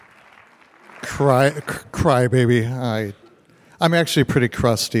Cry, baby. I'm actually pretty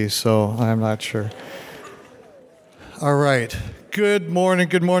crusty, so I'm not sure. All right. Good morning,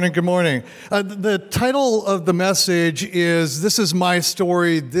 good morning, good morning. The title of the message is, This is My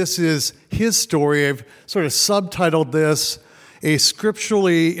Story, This is His Story. I've sort of subtitled this, A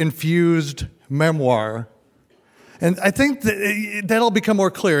Scripturally Infused Memoir. And I think that'll become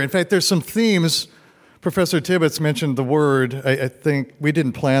more clear. In fact, there's some themes. Professor Tibbetts mentioned the word. I think we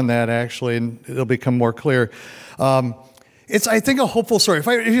didn't plan that, actually, and it'll become more clear. It's, I think, a hopeful story.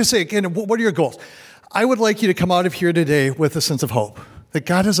 If you say, again, what are your goals? I would like you to come out of here today with a sense of hope, that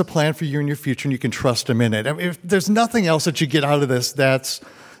God has a plan for you in your future and you can trust Him in it. I mean, if there's nothing else that you get out of this, that's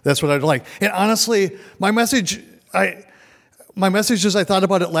what I'd like. And honestly, my message as I thought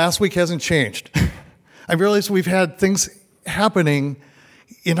about it last week hasn't changed. I realized we've had things happening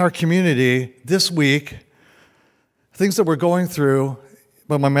in our community this week, things that we're going through,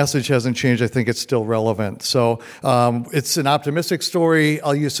 but my message hasn't changed. I think it's still relevant. So it's an optimistic story.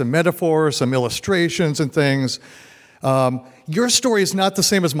 I'll use some metaphors, some illustrations and things. Your story is not the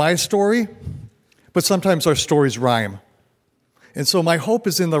same as my story, but sometimes our stories rhyme. And so my hope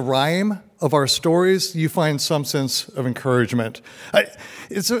is in the rhyme of our stories, you find some sense of encouragement.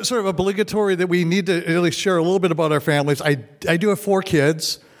 It's sort of obligatory that we need to really share a little bit about our families. I do have 4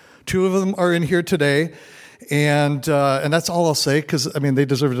 kids. 2 of them are in here today. And that's all I'll say, because, I mean, they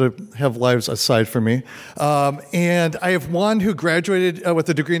deserve to have lives aside from me. And I have one who graduated with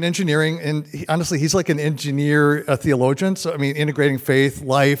a degree in engineering, and honestly, he's like an engineer, a theologian. So, I mean, integrating faith,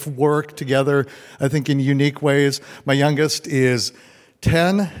 life, work together, I think, in unique ways. My youngest is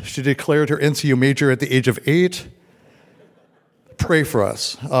 10. She declared her NCU major at the age of 8. Pray for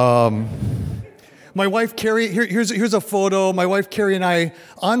us. My wife, Carrie, here's a photo. My wife, Carrie, and I,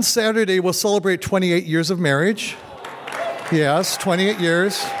 on Saturday, will celebrate 28 years of marriage. Yes, 28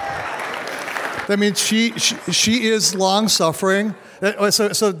 years. That means she is long-suffering.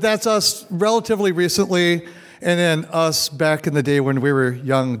 So that's us relatively recently, and then us back in the day when we were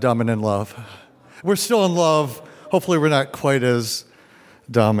young, dumb, and in love. We're still in love. Hopefully we're not quite as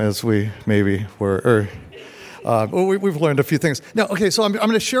dumb as we maybe were. We've learned a few things. Now, okay, so I'm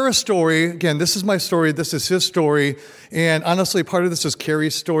going to share a story. Again, this is my story. This is his story. And honestly, part of this is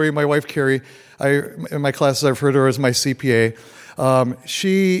Carrie's story. My wife, Carrie, in my classes, I've heard her as my CPA.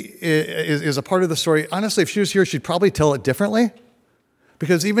 She is a part of the story. Honestly, if she was here, she'd probably tell it differently.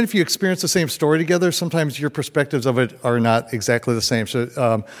 Because even if you experience the same story together, sometimes your perspectives of it are not exactly the same.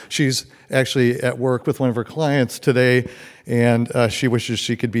 So she's actually at work with one of her clients today, and she wishes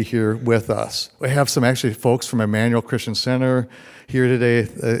she could be here with us. We have some actually folks from Emmanuel Christian Center here today.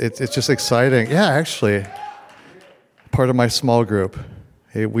 It's just exciting. Yeah, actually, part of my small group.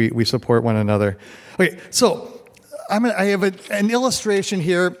 Hey, we support one another. Okay, so I have an illustration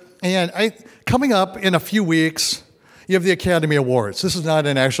here, and coming up in a few weeks, you have the Academy Awards. This is not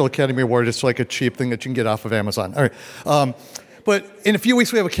an actual Academy Award. It's like a cheap thing that you can get off of Amazon. All right. But in a few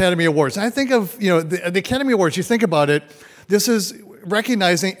weeks, we have Academy Awards. And I think of, the Academy Awards, you think about it, this is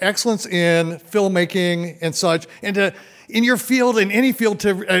recognizing excellence in filmmaking and such. And in your field, in any field,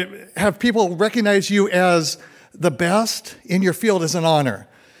 to have people recognize you as the best in your field is an honor.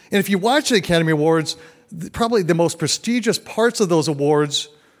 And if you watch the Academy Awards, probably the most prestigious parts of those awards,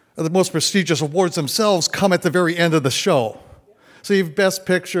 the most prestigious awards themselves, come at the very end of the show. So you have Best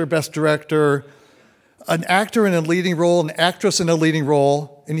Picture, Best Director, an actor in a leading role, an actress in a leading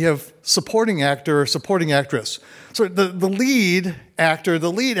role, and you have supporting actor, supporting actress. So the lead actor,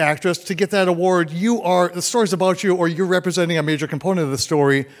 the lead actress, to get that award, the story's about you, or you're representing a major component of the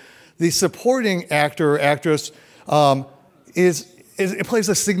story. The supporting actor or actress it plays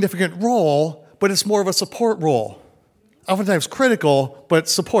a significant role, but it's more of a support role. Oftentimes critical, but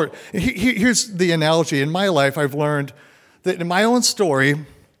support. Here's the analogy. In my life, I've learned that in my own story,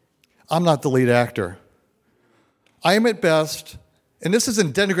 I'm not the lead actor. I am at best, and this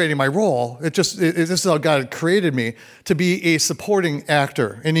isn't denigrating my role, this is how God created me, to be a supporting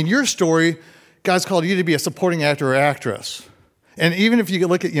actor. And in your story, God's called you to be a supporting actor or actress. And even if you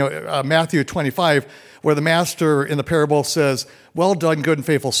look at Matthew 25, where the master in the parable says, "Well done, good and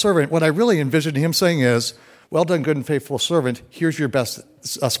faithful servant," what I really envisioned him saying is, "Well done, good and faithful servant. Here's your best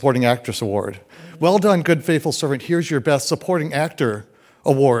supporting actress award. Well done, good, faithful servant. Here's your best supporting actor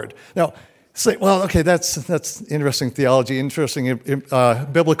award." Now, say, well, okay, that's interesting theology, interesting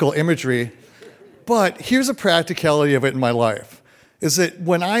biblical imagery. But here's a practicality of it in my life, is that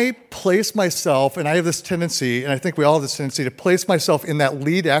when I place myself, and I have this tendency, and I think we all have this tendency, to place myself in that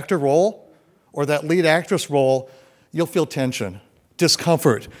lead actor role or that lead actress role, you'll feel tension,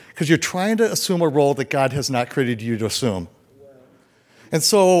 discomfort, because you're trying to assume a role that God has not created you to assume. And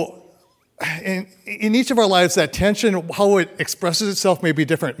so in each of our lives, that tension, how it expresses itself may be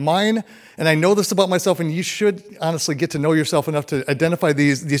different. Mine, and I know this about myself, and you should honestly get to know yourself enough to identify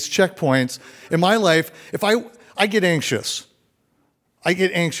these checkpoints. In my life, if I get anxious. I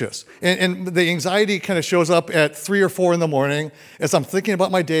get anxious. And the anxiety kind of shows up at 3 or 4 in the morning as I'm thinking about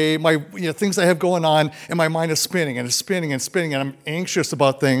my day, things I have going on, and my mind is spinning and it's spinning and spinning, and I'm anxious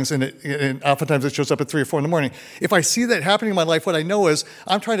about things, and oftentimes it shows up at 3 or 4 in the morning. If I see that happening in my life, what I know is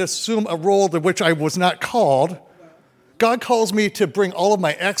I'm trying to assume a role to which I was not called. God calls me to bring all of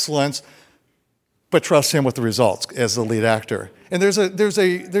my excellence, but trust Him with the results as the lead actor. And there's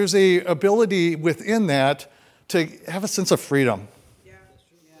a ability within that to have a sense of freedom.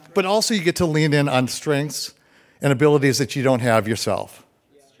 But also you get to lean in on strengths and abilities that you don't have yourself.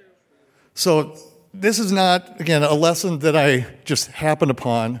 So this is not, again, a lesson that I just happened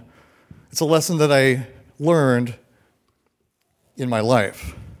upon. It's a lesson that I learned in my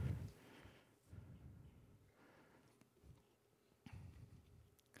life.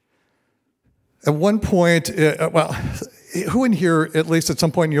 At one point, who in here, at least at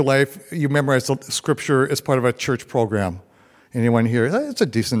some point in your life, you memorized the scripture as part of a church program? Anyone here? It's a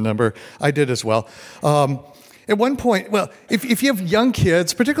decent number. I did as well. At one point, if you have young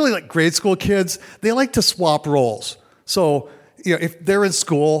kids, particularly like grade school kids, they like to swap roles. So, if they're in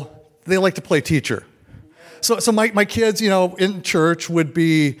school, they like to play teacher. So my kids, in church would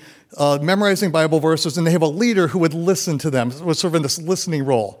be memorizing Bible verses, and they have a leader who would listen to them, was sort of in this listening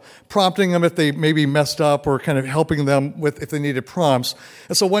role, prompting them if they maybe messed up or kind of helping them with if they needed prompts.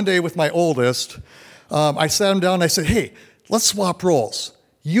 And so one day with my oldest, I sat him down and I said, hey, let's swap roles.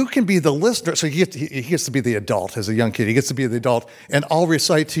 You can be the listener. So he gets to be the adult as a young kid. He gets to be the adult, and I'll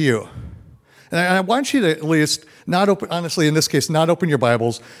recite to you. And I want you to at least not open, honestly, in this case, not open your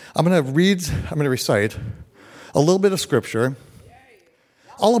Bibles. I'm going to recite a little bit of Scripture.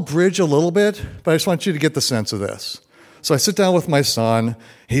 I'll abridge a little bit, but I just want you to get the sense of this. So I sit down with my son.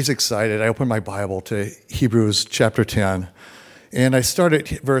 He's excited. I open my Bible to Hebrews chapter 10, and I start at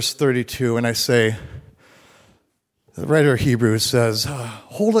verse 32, and I say, the writer of Hebrews says,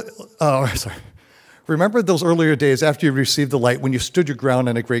 remember those earlier days after you received the light when you stood your ground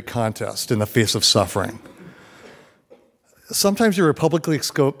in a great contest in the face of suffering. Sometimes you were publicly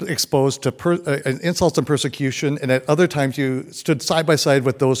exposed to insults and persecution, and at other times you stood side by side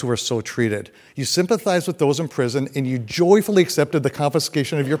with those who were so treated. You sympathized with those in prison, and you joyfully accepted the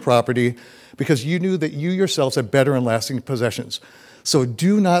confiscation of your property because you knew that you yourselves had better and lasting possessions. So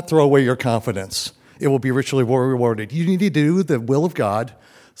do not throw away your confidence. It will be richly rewarded. You need to do the will of God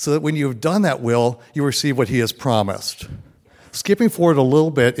so that when you have done that will, you receive what He has promised. Skipping forward a little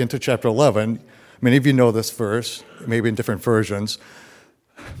bit into chapter 11, many of you know this verse, maybe in different versions.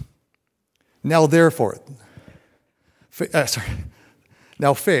 Now therefore, faith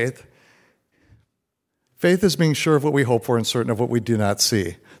is being sure of what we hope for and certain of what we do not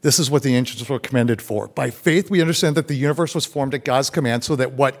see. This is what the ancients were commended for. By faith, we understand that the universe was formed at God's command so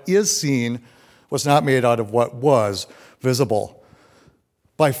that what is seen was not made out of what was visible.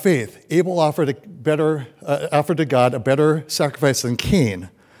 By faith, Abel offered to God a better sacrifice than Cain.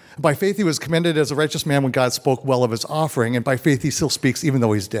 By faith, he was commended as a righteous man when God spoke well of his offering, and by faith, he still speaks even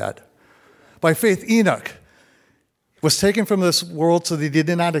though he's dead. By faith, Enoch was taken from this world so that he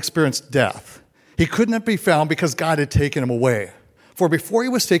did not experience death. He could not be found because God had taken him away. For before he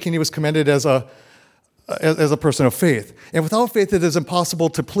was taken, he was commended as a person of faith. And without faith, it is impossible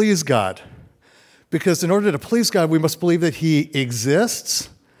to please God. Because in order to please God, we must believe that He exists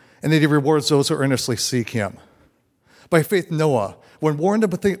and that He rewards those who earnestly seek Him. By faith, Noah, when warned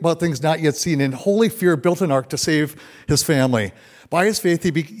about things not yet seen, in holy fear built an ark to save his family. By his faith,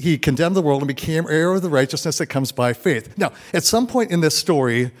 he condemned the world and became heir of the righteousness that comes by faith. Now, at some point in this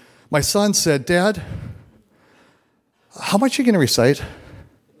story, my son said, Dad, how much are you going to recite?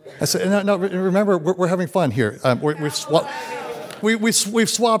 I said, no, remember, we're having fun here. We've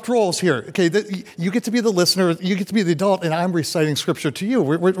swapped roles here. Okay, you get to be the listener, you get to be the adult, and I'm reciting Scripture to you.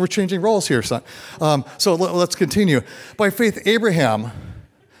 We're changing roles here, son. So let's continue. By faith, Abraham,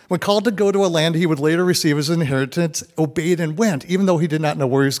 when called to go to a land he would later receive as an inheritance, obeyed and went, even though he did not know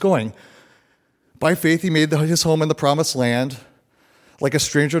where he was going. By faith, he made his home in the promised land. Like a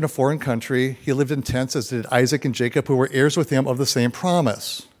stranger in a foreign country, he lived in tents, as did Isaac and Jacob, who were heirs with him of the same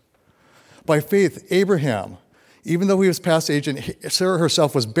promise. By faith, Abraham, even though he was past age and Sarah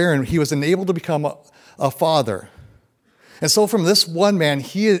herself was barren, he was enabled to become a father. And so from this one man,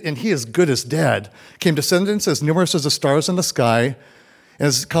 he is good as dead, came descendants as numerous as the stars in the sky and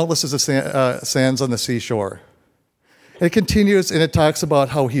as countless as the sands on the seashore. And it continues, and it talks about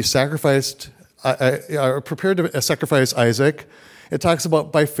how he prepared to sacrifice Isaac. It talks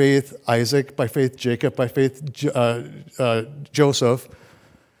about by faith Isaac, by faith Jacob, by faith Joseph,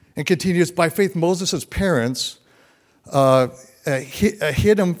 and continues by faith Moses' parents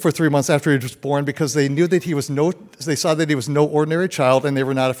hid him for 3 months after he was born because they knew that they saw that he was no ordinary child, and they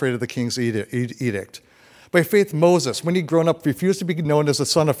were not afraid of the king's edict. By faith Moses, when he'd grown up, refused to be known as the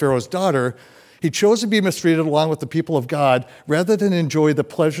son of Pharaoh's daughter. He chose to be mistreated along with the people of God rather than enjoy the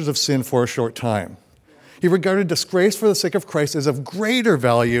pleasures of sin for a short time. He regarded disgrace for the sake of Christ as of greater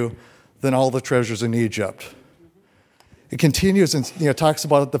value than all the treasures in Egypt. It continues and talks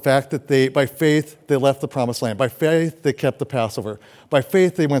about the fact that by faith, they left the promised land. By faith, they kept the Passover. By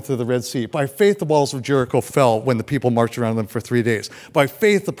faith, they went through the Red Sea. By faith, the walls of Jericho fell when the people marched around them for 3 days. By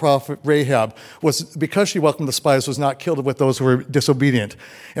faith, the prophet Rahab, because she welcomed the spies, was not killed with those who were disobedient.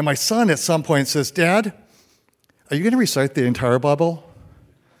 And my son at some point says, Dad, are you going to recite the entire Bible?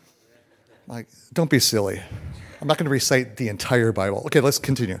 I'm like, don't be silly. I'm not going to recite the entire Bible. Okay, let's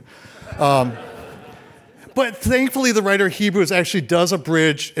continue. But thankfully, the writer of Hebrews actually does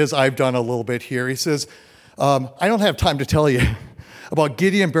abridge, as I've done a little bit here. He says, I don't have time to tell you about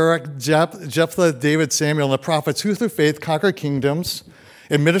Gideon, Barak, Jephthah, David, Samuel, and the prophets who through faith conquered kingdoms,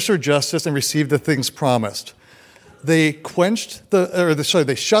 administered justice, and received the things promised. They shut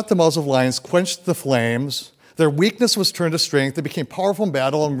the mouths of lions, quenched the flames. Their weakness was turned to strength. They became powerful in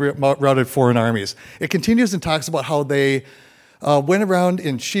battle and routed foreign armies. It continues and talks about how they went around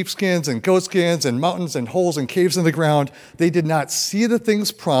in sheepskins and goatskins and mountains and holes and caves in the ground. They did not see the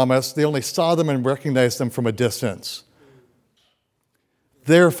things promised. They only saw them and recognized them from a distance.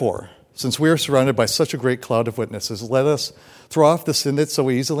 Therefore, since we are surrounded by such a great cloud of witnesses, let us throw off the sin that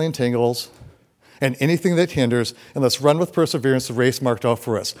so easily entangles and anything that hinders, and let's run with perseverance the race marked out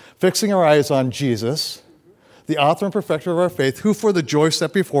for us, fixing our eyes on Jesus, the author and perfecter of our faith, who for the joy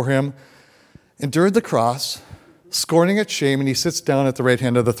set before him endured the cross, scorning its shame, and he sits down at the right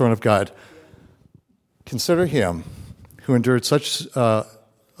hand of the throne of God. Consider him who endured such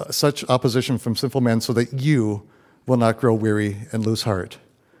opposition from sinful men so that you will not grow weary and lose heart.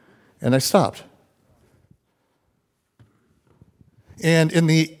 And I stopped. And in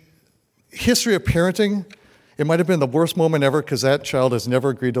the history of parenting, it might have been the worst moment ever because that child has never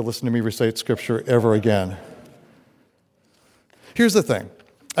agreed to listen to me recite Scripture ever again. Here's the thing.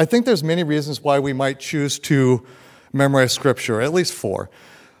 I think there's many reasons why we might choose to memorize Scripture, at least 4.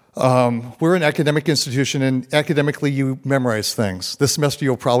 We're an academic institution, and academically you memorize things. This semester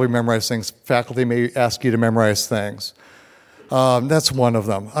you'll probably memorize things. Faculty may ask you to memorize things. That's one of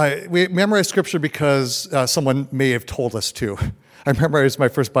them. We memorize Scripture because someone may have told us to. I memorized my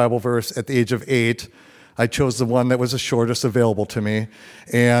first Bible verse at the age of 8. I chose the one that was the shortest available to me,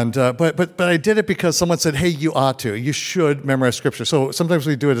 and but I did it because someone said, "Hey, you ought to. You should memorize Scripture." So sometimes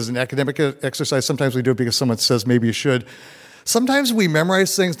we do it as an academic exercise. Sometimes we do it because someone says maybe you should. Sometimes we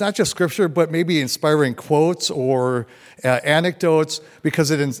memorize things, not just Scripture, but maybe inspiring quotes or anecdotes because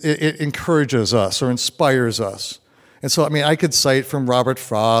it encourages us or inspires us. And so, I could cite from Robert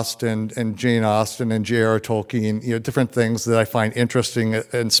Frost and Jane Austen and J.R.R. Tolkien, different things that I find interesting,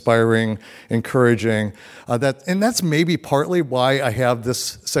 inspiring, encouraging. And that's maybe partly why I have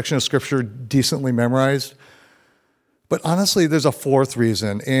this section of Scripture decently memorized. But honestly, there's a fourth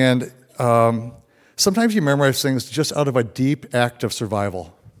reason. And sometimes you memorize things just out of a deep act of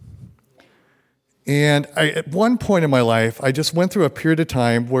survival. And at one point in my life, I just went through a period of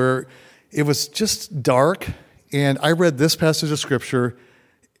time where it was just dark. And I read this passage of Scripture,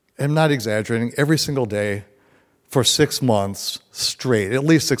 I'm not exaggerating, every single day for 6 months straight, at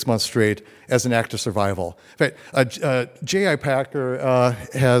least 6 months straight, as an act of survival. In fact, J.I. Packer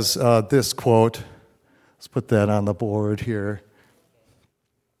has this quote. Let's put that on the board here.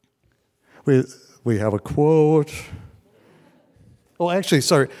 We have a quote. Oh, actually,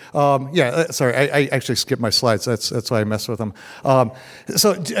 sorry. I actually skipped my slides. That's why I messed with them.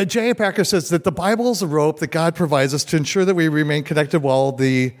 So J.I. Packer says that the Bible is a rope that God provides us to ensure that we remain connected while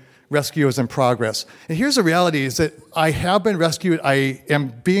the rescue is in progress. And here's the reality is that I have been rescued, I am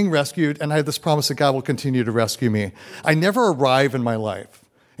being rescued, and I have this promise that God will continue to rescue me. I never arrive in my life,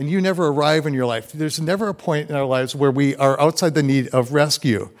 and you never arrive in your life. There's never a point in our lives where we are outside the need of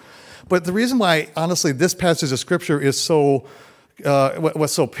rescue. But the reason why, honestly, this passage of Scripture is so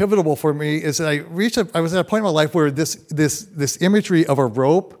what's so pivotal for me is that I was at a point in my life where this imagery of a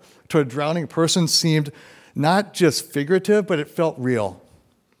rope to a drowning person seemed not just figurative, but it felt real.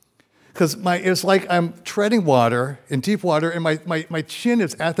 Because it was like I'm treading water, in deep water, and my chin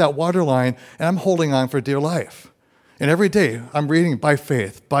is at that water line, and I'm holding on for dear life. And every day, I'm reading by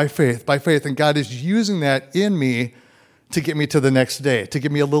faith, by faith, by faith, and God is using that in me to get me to the next day, to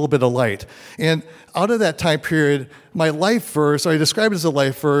give me a little bit of light. And out of that time period, my life verse, or I describe it as a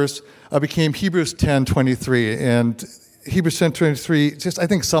life verse, became Hebrews 10:23. And Hebrews 10:23 just, I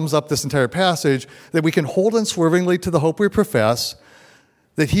think, sums up this entire passage, that we can hold unswervingly to the hope we profess,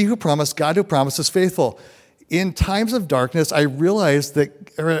 that he who promised, God who promised, is faithful. In times of darkness, I realized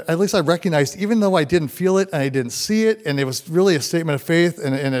that, or at least I recognized, even though I didn't feel it and I didn't see it, and it was really a statement of faith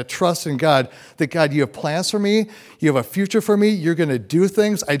and a trust in God, that God, you have plans for me, you have a future for me, you're going to do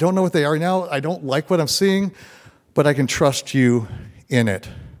things. I don't know what they are now, I don't like what I'm seeing, but I can trust you in it.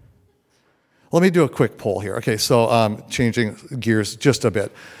 Let me do a quick poll here. Okay, so changing gears just a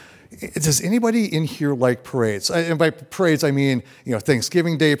bit. Does anybody in here like parades? And by parades, I mean,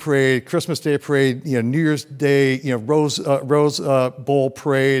 Thanksgiving Day parade, Christmas Day parade, New Year's Day, Rose Bowl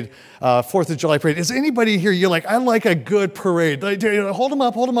parade, 4th of July parade. Is anybody here, you're like, I like a good parade. Hold them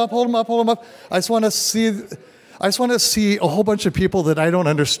up, hold them up, hold them up, hold them up. I just want to see a whole bunch of people that I don't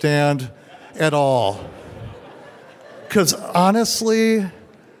understand at all. Because honestly,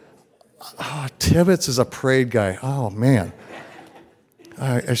 Tibbetts is a parade guy. Oh, man.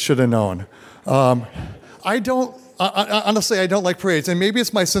 I should have known. Honestly, I don't like parades. And maybe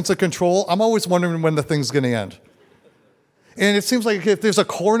it's my sense of control. I'm always wondering when the thing's going to end. And it seems like if there's a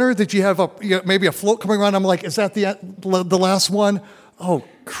corner that you have maybe a float coming around, I'm like, is that the last one? Oh,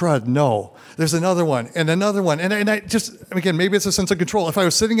 crud, no. There's another one and another one. And I just, again, maybe it's a sense of control. If I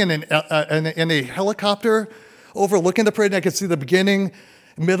was sitting in a helicopter overlooking the parade and I could see the beginning,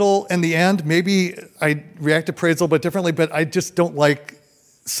 middle, and the end, maybe I'd react to parades a little bit differently, but I just don't like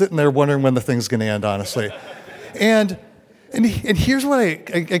sitting there wondering when the thing's going to end, honestly. And here's what I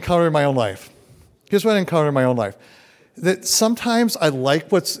encounter in my own life. That sometimes I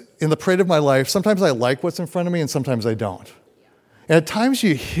like what's in the parade of my life, sometimes I like what's in front of me, and sometimes I don't. And at times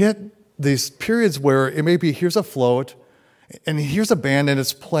you hit these periods where it may be, here's a float, and here's a band, and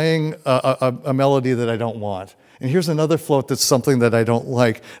it's playing a melody that I don't want. And here's another float that's something that I don't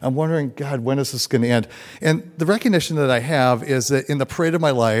like. I'm wondering, God, when is this going to end? And the recognition that I have is that in the parade of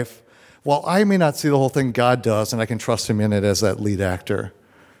my life, while I may not see the whole thing, God does, and I can trust him in it as that lead actor.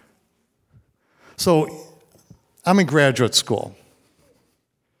 So I'm in graduate school.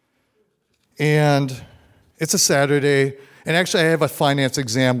 And it's a Saturday, and actually I have a finance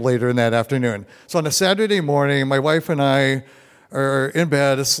exam later in that afternoon. So on a Saturday morning, my wife and I are in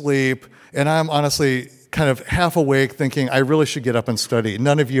bed asleep, and I'm honestly kind of half awake thinking, I really should get up and study.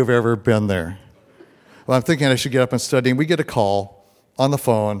 None of you have ever been there. Well, I'm thinking I should get up and study, and we get a call on the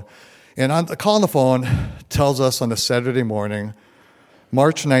phone, and the call on the phone tells us on a Saturday morning,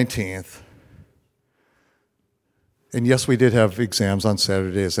 March 19th, and yes, we did have exams on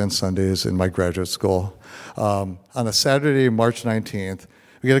Saturdays and Sundays in my graduate school. On a Saturday, March 19th,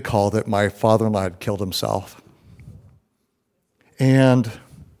 we get a call that my father-in-law had killed himself. And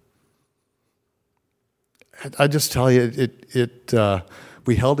I just tell you,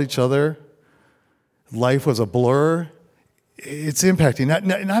 we held each other. Life was a blur. It's impacting.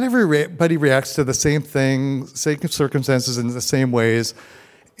 Not everybody reacts to the same thing, same circumstances in the same ways.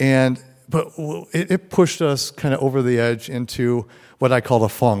 But it pushed us kind of over the edge into what I call a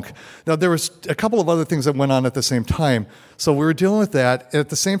funk. Now, there was a couple of other things that went on at the same time. So we were dealing with that. And at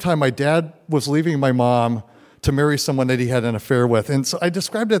the same time, my dad was leaving my mom to marry someone that he had an affair with. And so I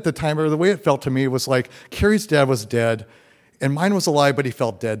described it at the time, or the way it felt to me was like Carrie's dad was dead, and mine was alive, but he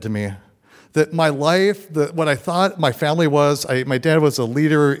felt dead to me. That my life, what I thought my family was, my dad was a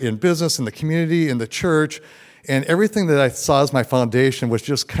leader in business, in the community, in the church, and everything that I saw as my foundation was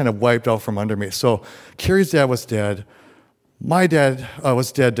just kind of wiped out from under me. So Carrie's dad was dead. My dad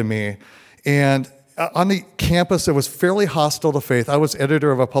was dead to me. And on the campus, it was fairly hostile to faith. I was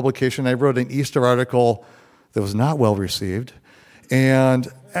editor of a publication. I wrote an Easter article that was not well received. And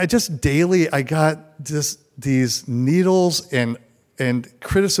I got these needles and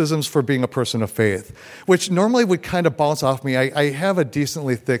criticisms for being a person of faith, which normally would kind of bounce off me. I have a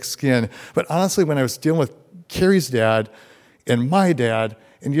decently thick skin, but honestly, when I was dealing with Carrie's dad and my dad,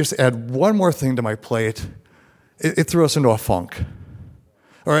 and you just add one more thing to my plate, it threw us into a funk.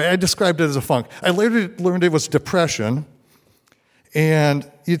 Or I described it as a funk. I later learned it was depression. And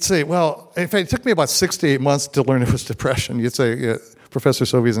you'd say, well, in fact, it took me about 6 to 8 months to learn it was depression. You'd say, yeah, Professor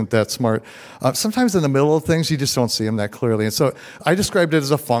Sobey isn't that smart. Sometimes in the middle of things, you just don't see them that clearly. And so I described it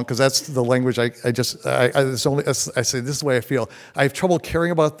as a funk because that's the language I say, this is the way I feel. I have trouble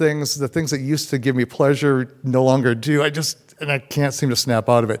caring about things. The things that used to give me pleasure no longer do. And I can't seem to snap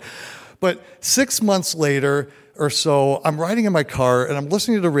out of it. But 6 months later, or so, I'm riding in my car and I'm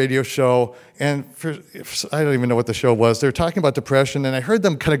listening to the radio show, and I don't even know what the show was. They were talking about depression, and I heard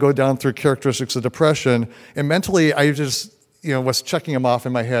them kind of go down through characteristics of depression, and mentally I just was checking them off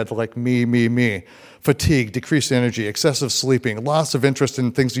in my head, like me. Fatigue, decreased energy, excessive sleeping, loss of interest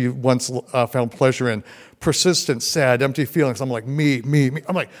in things you once found pleasure in, persistent, sad, empty feelings. I'm like, me.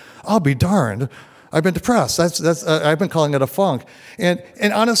 I'm like, I'll be darned. I've been depressed. That's I've been calling it a funk. And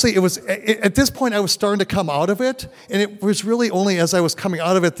honestly, at this point I was starting to come out of it, and it was really only as I was coming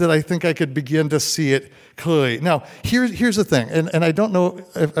out of it that I think I could begin to see it clearly. Now, here's the thing, and I don't know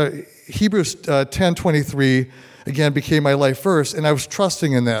if Hebrews 10:23 again became my life verse, and I was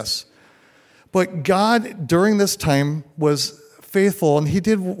trusting in this. But God, during this time, was faithful, and he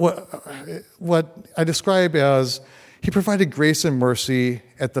did what I describe as he provided grace and mercy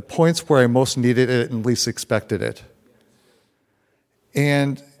at the points where I most needed it and least expected it.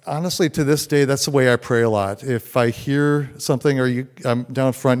 And honestly, to this day, that's the way I pray a lot. If I hear something or I'm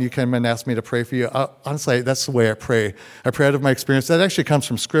down front, you come and ask me to pray for you, honestly, that's the way I pray. I pray out of my experience. That actually comes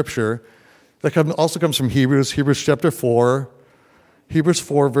from Scripture. That also comes from Hebrews chapter 4, Hebrews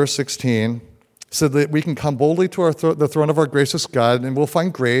 4, verse 16, so that we can come boldly to the throne of our gracious God, and we'll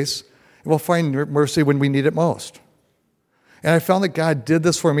find grace, and we'll find mercy when we need it most. And I found that God did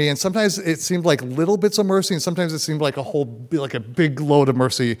this for me, and sometimes it seemed like little bits of mercy, and sometimes it seemed like a big load of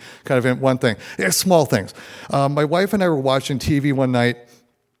mercy kind of in one thing. Small things. My wife and I were watching TV one night,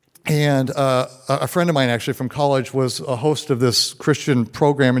 and a friend of mine actually from college was a host of this Christian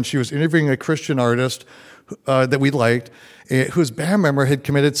program, and she was interviewing a Christian artist that we liked, whose band member had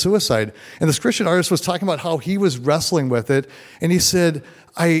committed suicide. And this Christian artist was talking about how he was wrestling with it, and he said,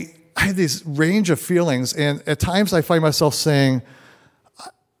 I had this range of feelings, and at times I find myself saying,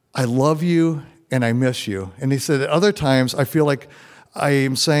 I love you and I miss you. And he said, at other times I feel like I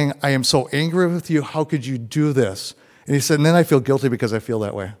am saying, I am so angry with you, how could you do this? And he said, and then I feel guilty because I feel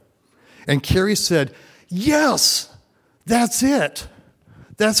that way. And Carrie said, yes, that's it.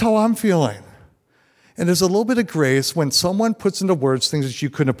 That's how I'm feeling. And there's a little bit of grace when someone puts into words things that you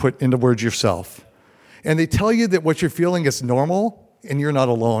couldn't have put into words yourself. And they tell you that what you're feeling is normal, and you're not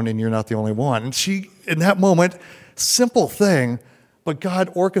alone, and you're not the only one. And she, in that moment, simple thing, but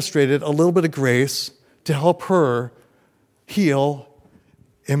God orchestrated a little bit of grace to help her heal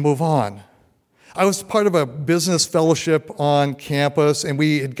and move on. I was part of a business fellowship on campus, and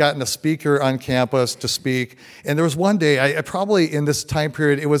we had gotten a speaker on campus to speak. And there was one day, I probably in this time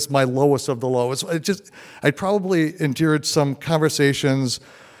period, it was my lowest of the lowest. I probably endured some conversations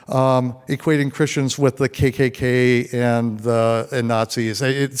equating Christians with the KKK and Nazis.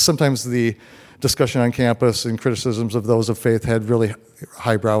 Sometimes the discussion on campus and criticisms of those of faith had really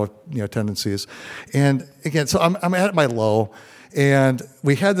highbrow tendencies. And again, so I'm at my low. And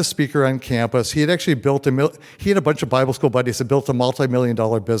we had the speaker on campus. He had actually he had a bunch of Bible school buddies that built a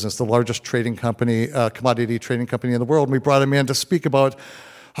multi-million-dollar business, the largest trading company, commodity trading company in the world. And we brought him in to speak about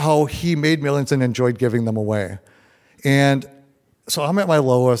how he made millions and enjoyed giving them away. And so I'm at my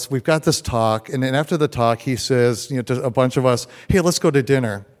lowest. We've got this talk. And then after the talk, he says to a bunch of us, hey, let's go to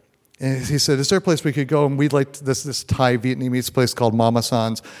dinner. And he said, is there a place we could go? And we'd like this Thai Vietnamese place called Mama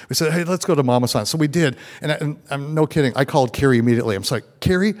San's. We said, hey, let's go to Mama San's. So we did. And I'm no kidding. I called Carrie immediately. I'm like,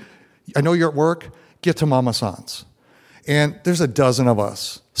 Carrie, I know you're at work. Get to Mama San's. And there's a dozen of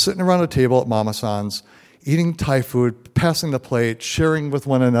us sitting around a table at Mama San's, eating Thai food, passing the plate, sharing with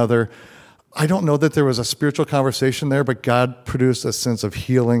one another. I don't know that there was a spiritual conversation there, but God produced a sense of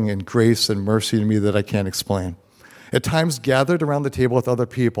healing and grace and mercy to me that I can't explain. At times, gathered around the table with other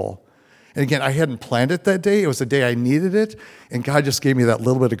people. And again, I hadn't planned it that day. It was the day I needed it, and God just gave me that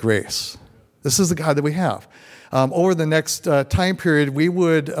little bit of grace. This is the God that we have. Over the next time period, we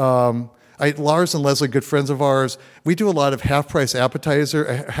would, Lars and Leslie, good friends of ours, we do a lot of half-price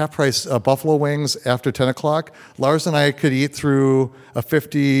buffalo wings after 10 o'clock. Lars and I could eat through a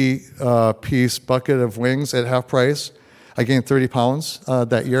 50-piece bucket of wings at half price. I gained 30 pounds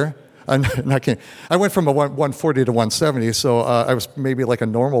that year. I'm not kidding. I went from a 140 to 170, so I was maybe like a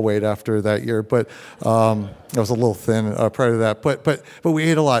normal weight after that year, but I was a little thin prior to that. But we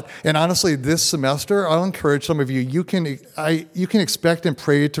ate a lot. And honestly, this semester, I'll encourage some of you. You can expect and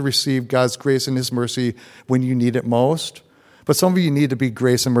pray to receive God's grace and His mercy when you need it most. But some of you need to be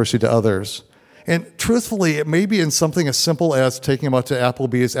grace and mercy to others. And truthfully, it may be in something as simple as taking them out to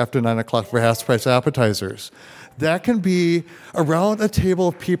Applebee's after 9 o'clock for half-price appetizers. That can be around a table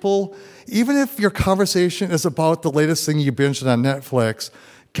of people, even if your conversation is about the latest thing you binged on Netflix,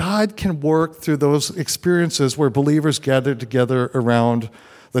 God can work through those experiences where believers gather together around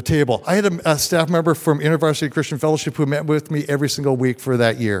the table. I had a staff member from InterVarsity Christian Fellowship who met with me every single week for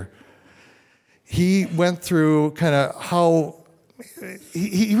that year. he went through kind of how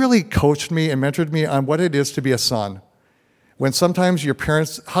he really coached me and mentored me on what it is to be a son. When sometimes your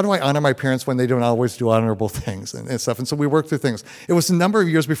parents, how do I honor my parents when they don't always do honorable things and stuff? And so we worked through things. It was a number of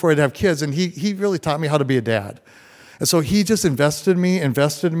years before I'd have kids, and he really taught me how to be a dad. And so he just invested me, and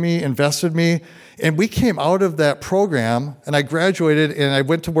we came out of that program, and I graduated, and I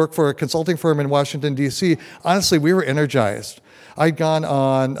went to work for a consulting firm in Washington, D.C. Honestly, we were energized. I'd gone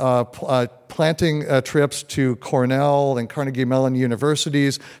on planting trips to Cornell and Carnegie Mellon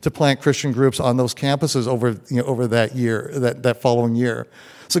universities to plant Christian groups on those campuses over that year, that following year.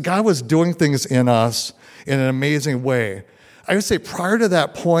 So God was doing things in us in an amazing way. I would say prior to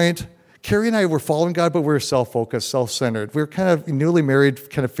that point, Carrie and I were following God, but we were self-focused, self-centered. We were kind of newly married,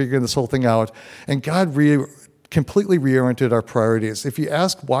 kind of figuring this whole thing out, and God completely reoriented our priorities. If you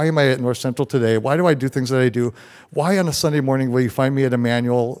ask, why am I at North Central today? Why do I do things that I do? Why on a Sunday morning will you find me at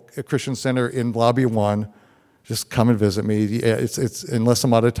Emmanuel Christian Center in Lobby 1? Just come and visit me. It's unless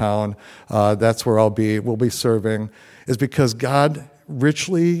I'm out of town, that's where I'll be. We'll be serving. Is because God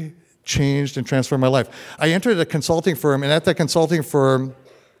richly changed and transformed my life. I entered a consulting firm, and at that consulting firm,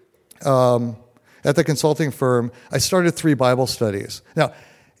 I started 3 Bible studies. Now,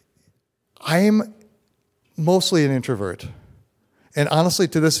 I'm mostly an introvert. And honestly,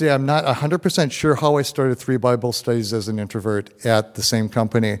 to this day, I'm not 100% sure how I started 3 Bible studies as an introvert at the same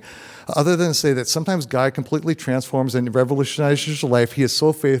company, other than to say that sometimes God completely transforms and revolutionizes your life. He is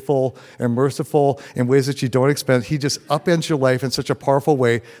so faithful and merciful in ways that you don't expect. He just upends your life in such a powerful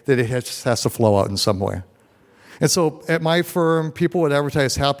way that it just has to flow out in some way. And so at my firm, people would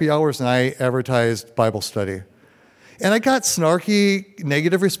advertise happy hours, and I advertised Bible study. And I got snarky,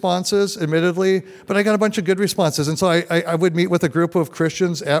 negative responses, admittedly, but I got a bunch of good responses. And so I would meet with a group of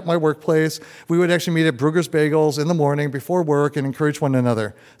Christians at my workplace. We would actually meet at Brugger's Bagels in the morning before work and encourage one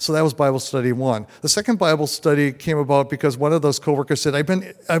another. So that was Bible study 1. The second Bible study came about because one of those coworkers said, I've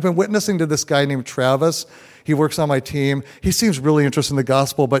been witnessing to this guy named Travis. He works on my team. He seems really interested in the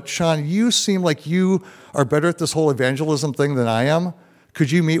gospel, but Sean, you seem like you are better at this whole evangelism thing than I am. Could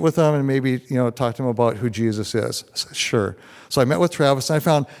you meet with him and maybe, talk to him about who Jesus is? I said, sure. So I met with Travis, and I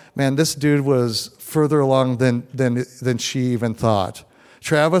found, man, this dude was further along than she even thought.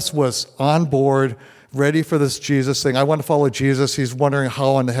 Travis was on board, ready for this Jesus thing. I want to follow Jesus. He's wondering,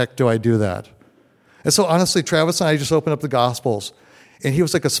 how in the heck do I do that? And so honestly, Travis and I just opened up the Gospels, and he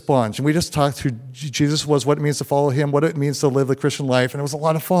was like a sponge. And we just talked through Jesus was, what it means to follow him, what it means to live the Christian life, and it was a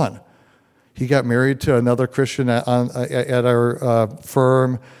lot of fun. He got married to another Christian at our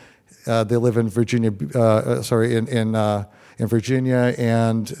firm. They live in Virginia, in Virginia,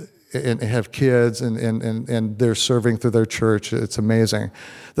 and have kids, and they're serving through their church. It's amazing.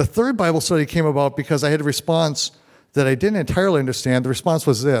 The third Bible study came about because I had a response that I didn't entirely understand. The response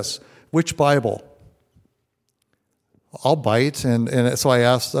was this: which Bible? I'll bite, and so I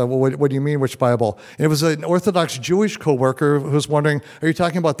asked, what do you mean, which Bible? And it was an Orthodox Jewish coworker who was wondering, are you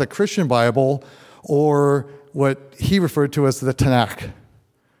talking about the Christian Bible or what he referred to as the Tanakh?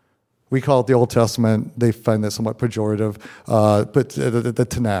 We call it the Old Testament. They find that somewhat pejorative, but the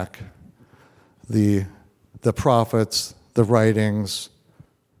Tanakh, the prophets, the writings,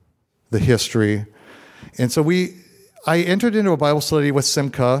 the history. And so I entered into a Bible study with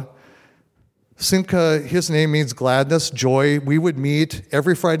Simcha. Simcha, his name means gladness, joy. We would meet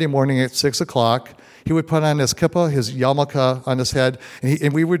every Friday morning at 6 o'clock. He would put on his kippah, his yarmulke on his head,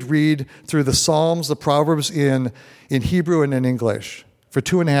 and we would read through the Psalms, the Proverbs in Hebrew and in English. For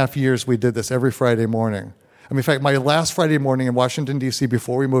 2.5 years, we did this every Friday morning. In fact, my last Friday morning in Washington, D.C.,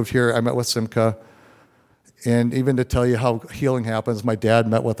 before we moved here, I met with Simcha. And even to tell you how healing happens, my dad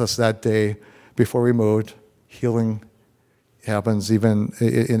met with us that day before we moved. Healing happens even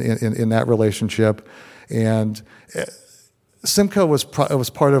in that relationship. And Simcha was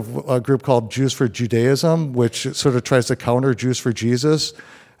part of a group called Jews for Judaism, which sort of tries to counter Jews for Jesus,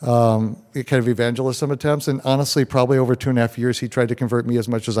 kind of evangelism attempts. And honestly, probably over 2.5 years, he tried to convert me as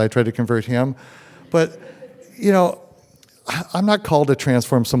much as I tried to convert him. But, I'm not called to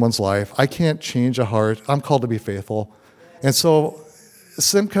transform someone's life. I can't change a heart. I'm called to be faithful. And so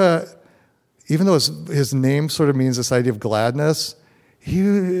Simcha, even though his name sort of means this idea of gladness, he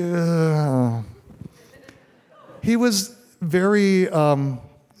was very,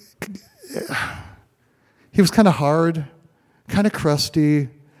 he was kind of hard, kind of crusty,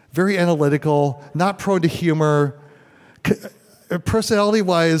 very analytical, not prone to humor,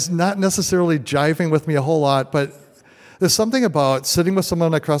 personality-wise, not necessarily jiving with me a whole lot, but there's something about sitting with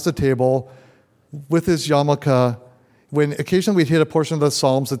someone across the table with his yarmulke, when occasionally we'd hit a portion of the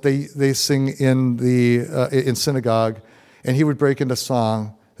Psalms that they sing in synagogue, and he would break into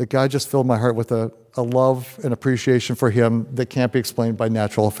song that God just filled my heart with a love and appreciation for him that can't be explained by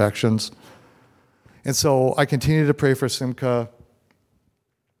natural affections. And so I continue to pray for Simca.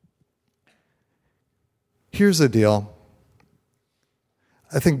 Here's the deal.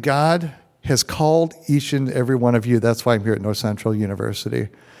 I think God has called each and every one of you. That's why I'm here at North Central University.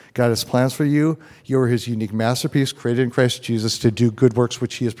 God has plans for you. You are his unique masterpiece, created in Christ Jesus to do good works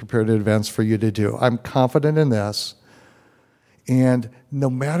which he has prepared in advance for you to do. I'm confident in this. And no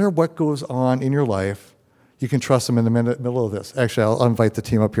matter what goes on in your life, you can trust him in the middle of this. Actually, I'll invite the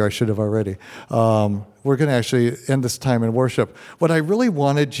team up here. I should have already. We're going to actually end this time in worship. What I really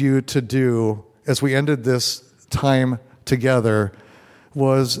wanted you to do as we ended this time together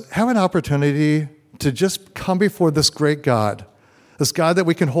was have an opportunity to just come before this great God, this God that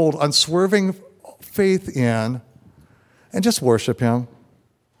we can hold unswerving faith in, and just worship him.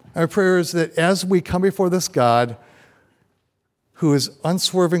 Our prayer is that as we come before this God who is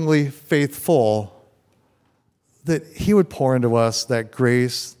unswervingly faithful, that he would pour into us that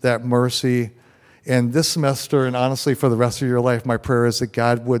grace, that mercy. And this semester, and honestly for the rest of your life, my prayer is that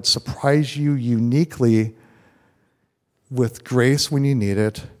God would surprise you uniquely with grace when you need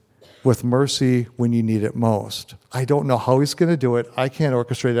it, with mercy when you need it most. I don't know how he's going to do it. I can't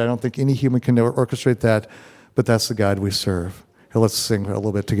orchestrate it. I don't think any human can orchestrate that, but that's the God we serve. Here, let's sing a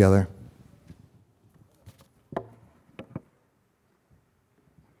little bit together.